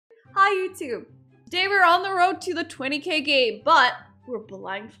Hi YouTube! Today we're on the road to the 20k game, but we're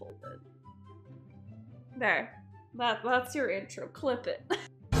blindfolded. There. That's your intro. Clip it.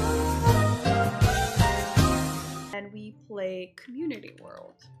 And we play Community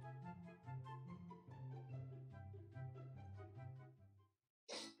World.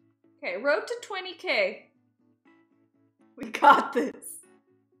 Okay, road to 20k. We got this.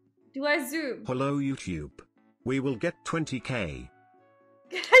 Do I zoom? Hello YouTube. We will get 20k.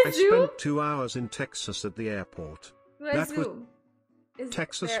 Can I zoom? Spent 2 hours in Texas at the airport. Do I zoom? Is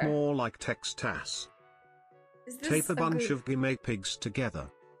Texas there? more like Textas. Is this Tape a bunch good... of guinea pigs together.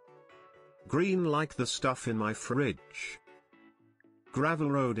 Green like the stuff in my fridge. Gravel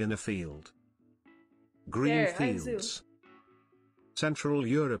road in a field. Green There, I fields. Central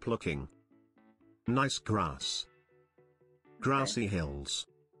Europe looking. Nice grass. Grassy hills.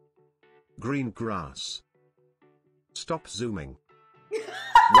 Green grass. Stop zooming.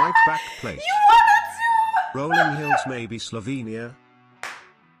 White backplate. You wanna zoom? Rolling hills, maybe Slovenia.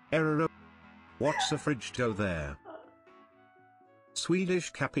 Error. What's a fridge toe there?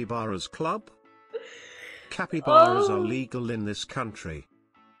 Swedish capybaras club? Capybaras are legal in this country.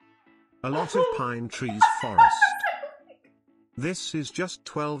 A lot of pine trees forest. This is just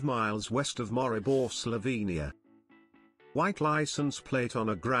 12 miles west of Maribor, Slovenia. White license plate on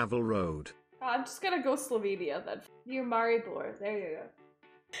a gravel road. I'm just gonna go Slovenia then. Near Maribor. There you go.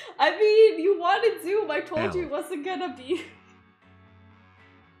 I mean, you wanted Zoom. I told you it wasn't gonna be.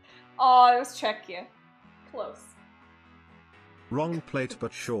 Oh, I was Czechia. Close. Wrong plate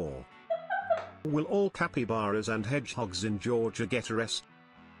but sure. Will all capybaras and hedgehogs in Georgia get arrested?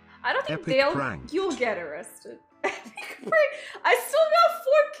 I don't think Epic prank. you'll get arrested. I still got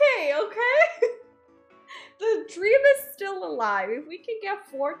 4k, okay? The dream is still alive. If we can get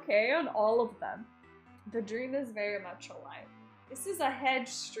 4k on all of them, the dream is very much alive. This is a hedge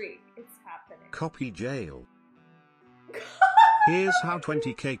streak. It's happening. Copy jail. Here's how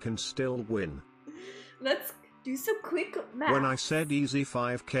 20k can still win. Let's do some quick math. When I said easy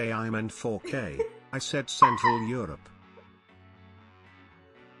 5k, I meant 4k. I said Central Europe.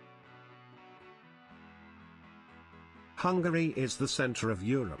 Hungary is the center of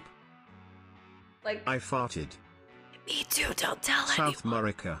Europe. Like, I farted. me too, don't tell South anyone.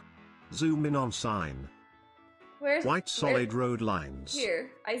 America. Zoom in on sign. Where's White solid road lines.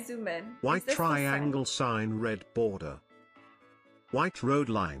 Here, I zoom in. White Is this the triangle sign, red border. White road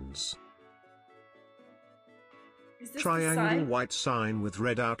lines. sign? Is this the Triangle sign? white sign with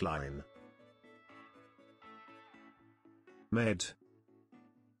red outline. Med.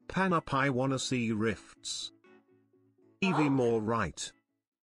 Pan up, I wanna see rifts. Evie more right.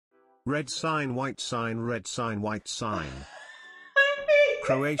 Red sign, white sign, red sign, white sign.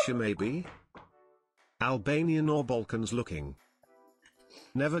 Croatia maybe? Albanian or Balkans looking.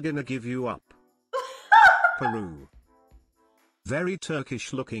 Never gonna give you up. Peru. Very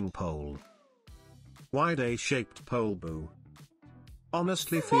Turkish looking pole. Wide A-shaped pole boo.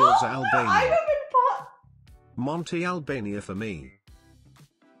 Honestly feels Albania. Monte Albania for me.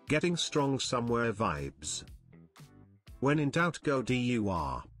 Getting strong somewhere vibes. When in doubt go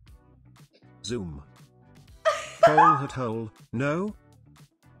DUR. Zoom. Hole at hole, no?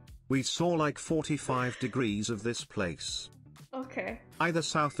 We saw like 45 degrees of this place. Okay. Either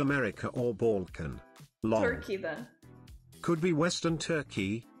South America or Balkan. Long. Turkey then. Could be Western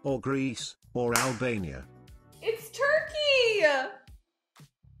Turkey, or Greece, or Albania. It's Turkey! This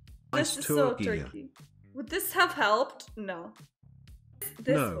Nice is so Turkey. Turkey. Would this have helped? No.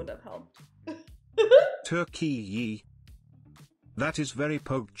 This No. would have helped. Turkey. That is very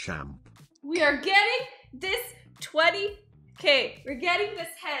PogChamp. We are getting this 20k. We're getting this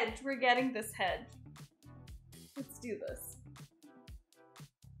hedge. We're getting this hedge. Let's do this.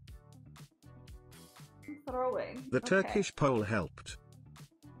 Throwing. The Okay. Turkish pole helped.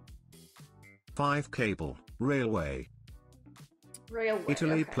 5 cable, railway. Railway.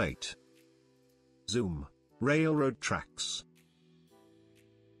 Italy okay. plate. Zoom. Railroad tracks.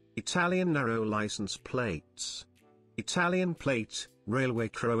 Italian narrow license plates. Italian plate, railway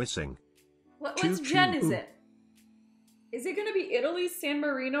crossing. What Choo gen is choo. it? Is it gonna be Italy, San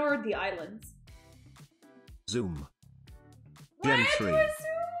Marino, or the islands? Zoom. Why Gen do 3. I zoom?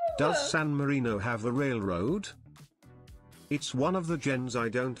 Does San Marino have a railroad? It's one of the gens I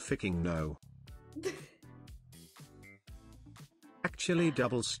don't ficking know. Actually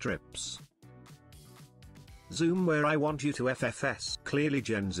double strips. Zoom where I want you to FFS. Clearly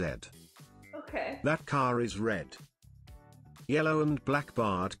Gen Z. Okay. That car is red. Yellow and black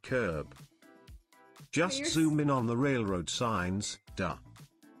barred curb. Just Here's- zoom in on the railroad signs, duh.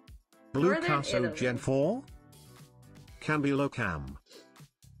 Blue Northern Casso Italy. Gen 4? Can be low cam.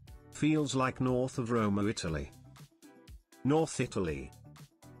 Feels like north of Roma, Italy. North Italy.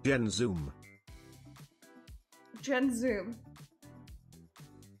 Gen Zoom. Gen Zoom.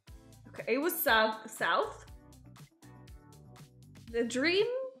 Okay, it was south. The dream,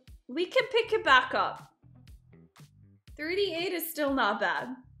 we can pick it back up. 38 is still not bad.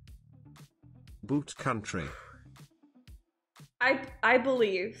 Boot country. I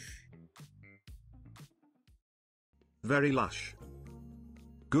believe. Very lush.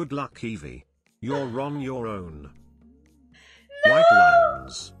 Good luck, Evie. You're on your own. No! White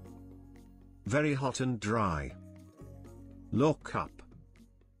lines. Very hot and dry. Look up.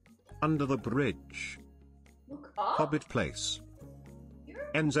 Under the bridge. Look up? Hobbit Place.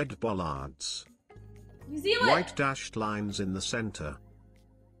 NZ bollards. New Zealand. White dashed lines in the center.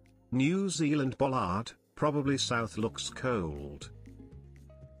 New Zealand bollard, probably south, looks cold.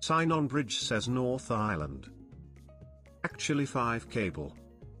 Sign on bridge says North Island. Actually 5 cable.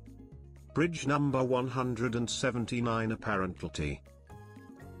 Bridge number 179 apparently.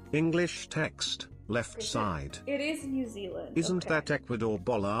 English text, left side. It is New Zealand. Isn't okay. that Ecuador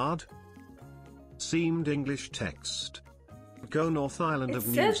bollard? Seemed English text. Go North Island of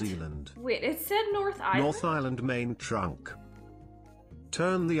New Zealand. Wait, it said North Island? North Island main trunk.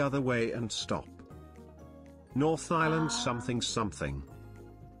 Turn the other way and stop. North Island something something.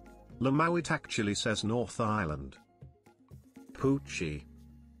 Lamau, it actually says North Island. Poochie.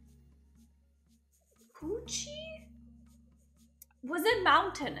 Poochie? Was it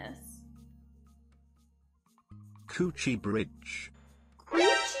mountainous? Coochie Bridge.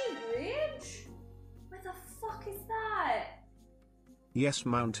 Coochie Bridge? What the fuck is that? Yes,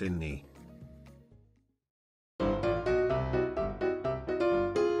 mountainy.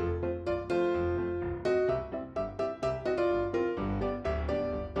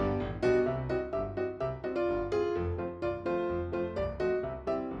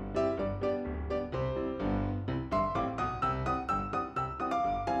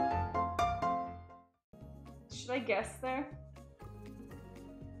 Should I guess there?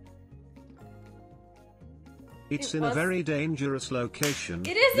 It's in a very dangerous location.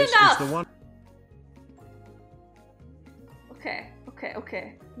 It is this enough! Is the one.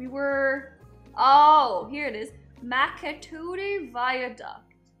 Okay. We were... Oh, here it is. Makaturi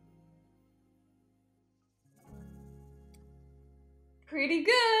Viaduct. Pretty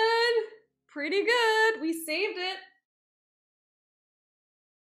good. Pretty good. We saved it.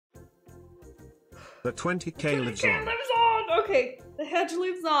 The 20k lives on. lives on! Okay, the hedge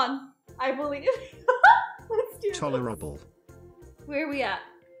lives on. I believe. Let's do Tolerable. this. Where are we at?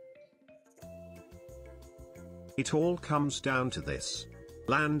 It all comes down to this.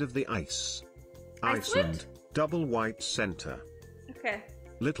 Land of the ice. Iceland. Double white center. Okay.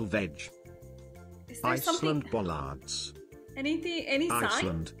 Little veg. Is there Iceland something... bollards. Anything, any sign?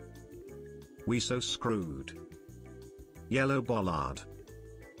 Iceland. We so screwed. Yellow bollard.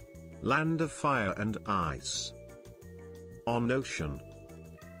 Land of fire and ice. On ocean.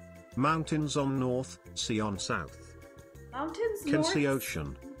 Mountains on north, sea on south. Mountains Can north. see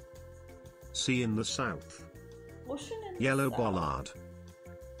ocean. Sea in the south. Ocean in the Yellow south. bollard.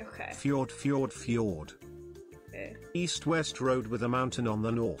 Okay. Fjord. Okay. East-west road with a mountain on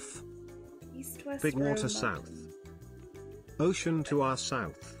the north. East-west Big road, water south. Ocean to our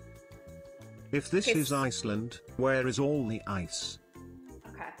south. If this is Iceland, where is all the ice?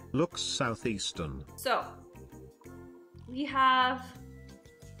 Okay. Looks southeastern. So, we have...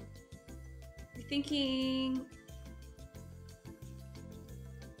 We're thinking...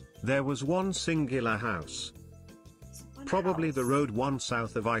 There was one singular house. Probably the road one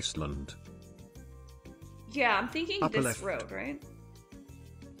south of Iceland. Yeah, I'm thinking Upper this left. road, right?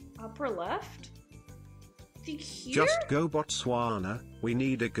 Upper left? I think here? Just go Botswana, we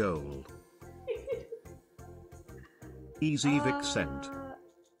need a goal. Easy Vixent.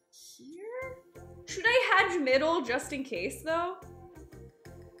 Here? Should I hedge middle just in case, though?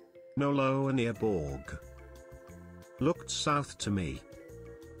 Nolo near Borg. Looked south to me.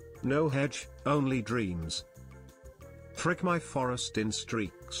 No hedge, only dreams. Frick my forest in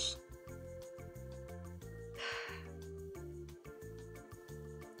streaks.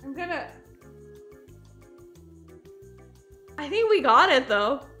 I'm gonna... I think we got it,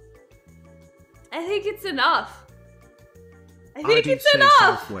 though. I think it's enough. I think I'd it's say enough!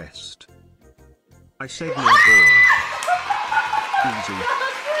 Southwest. I said near Borg. Easy.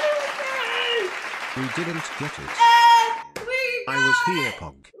 We didn't get it. I was here,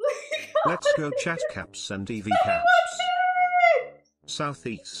 Pog. Let's go chat caps and EV caps.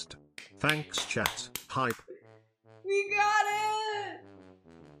 Southeast. Thanks chat. Hype. We got it!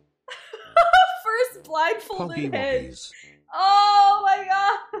 First blindfolded Poggy head. woggies. Oh my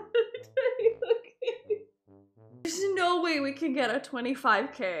god! we can get a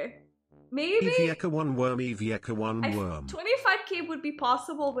 25k. Maybe Evieka 1 worm, Evieka 1 worm. 25k would be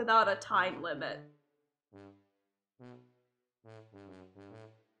possible without a time limit.